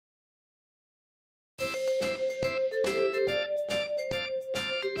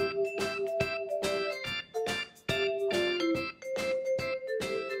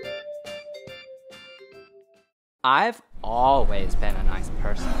I've always been a nice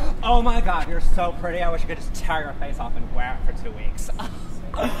person. Oh my god, you're so pretty. I wish I could just tear your face off and wear it for 2 weeks.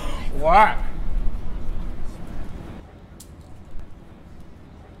 Work!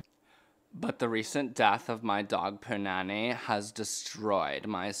 But the recent death of my dog Punani has destroyed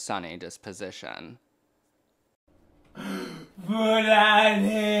my sunny disposition. Punani!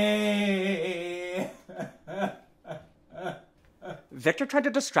 Victor tried to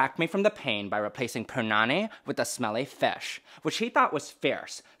distract me from the pain by replacing Punani with a smelly fish, which he thought was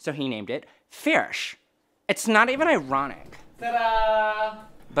fierce, so he named it Fiersh. It's not even ironic. Ta-da!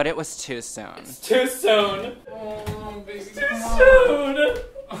 But it was too soon. It's too soon! Oh, baby. It's too soon!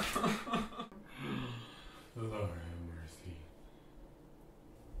 Lord have mercy.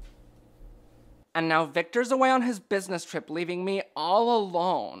 And now Victor's away on his business trip, leaving me all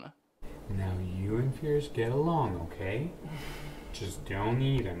alone. Now you and Fiersh get along, okay? Just don't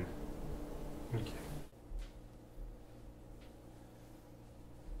eat him. Okay.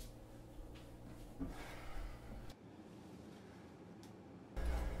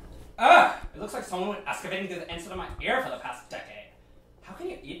 Ugh! It looks like someone was excavating through the inside of my ear for the past decade. How can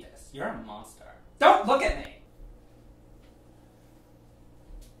you eat this? You're a monster. Don't look at me!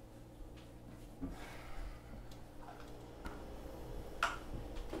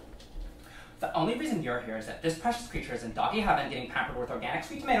 The only reason you're here is that this precious creature is in doggy heaven getting pampered with organic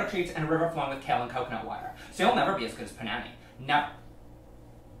sweet tomato treats and a river flowing with kale and coconut water. So you'll never be as good as Punani. Never.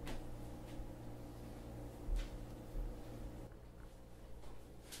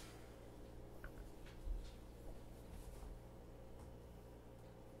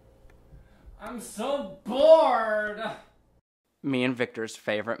 I'm so bored! Me and Victor's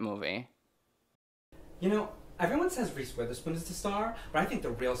favorite movie. You know, everyone says Reese Witherspoon is the star, but I think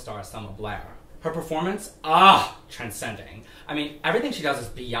the real star is Selma Blair. Her performance, transcending. I mean, everything she does is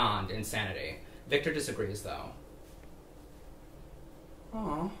beyond insanity. Victor disagrees, though.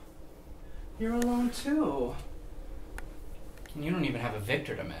 Aw, you're alone too. And you don't even have a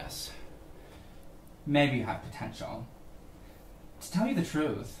Victor to miss. Maybe you have potential. To tell you the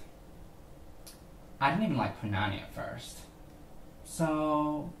truth, I didn't even like Punani at first.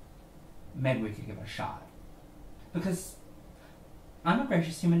 So, maybe we could give it a shot. Because I'm a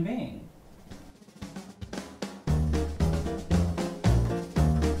gracious human being.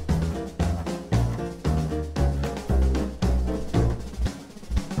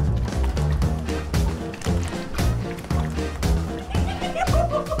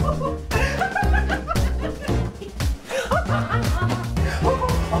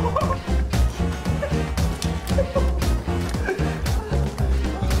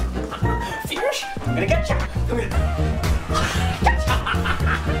 Fiersh, I'm gonna get you. Come here.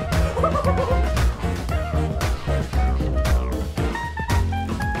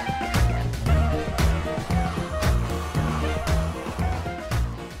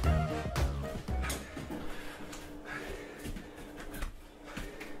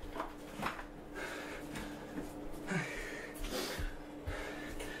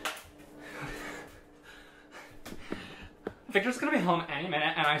 Victor's gonna be home any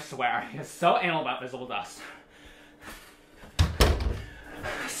minute, and I swear, he is so anal about visible dust.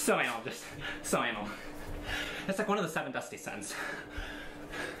 So anal, just so anal. It's like one of the 7 dusty sins.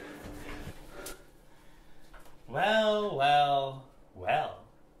 Well, well, well.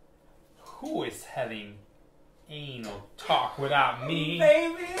 Who is having anal talk without me?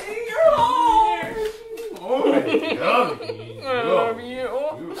 Baby, you're home! Oh, I love you. I love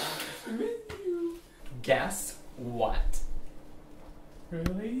you. Guess what?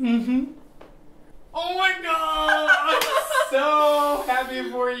 Really? Mm-hmm. Oh my god! I'm so happy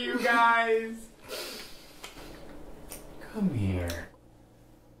for you guys. Come here.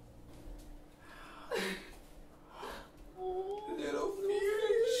 Little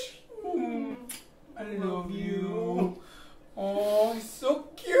fish. I love you. Oh, he's so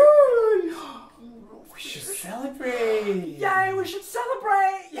cute. We should celebrate. Yay, we should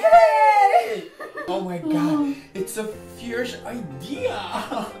celebrate! Yay! Oh my god, it's a Fiersh idea.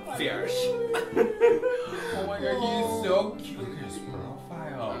 Fiersh. Oh my god, he's so cute. Look at his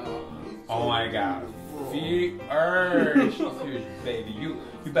profile. Oh my god, Fiersh. Fiersh, baby, you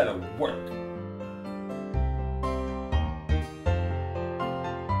better work.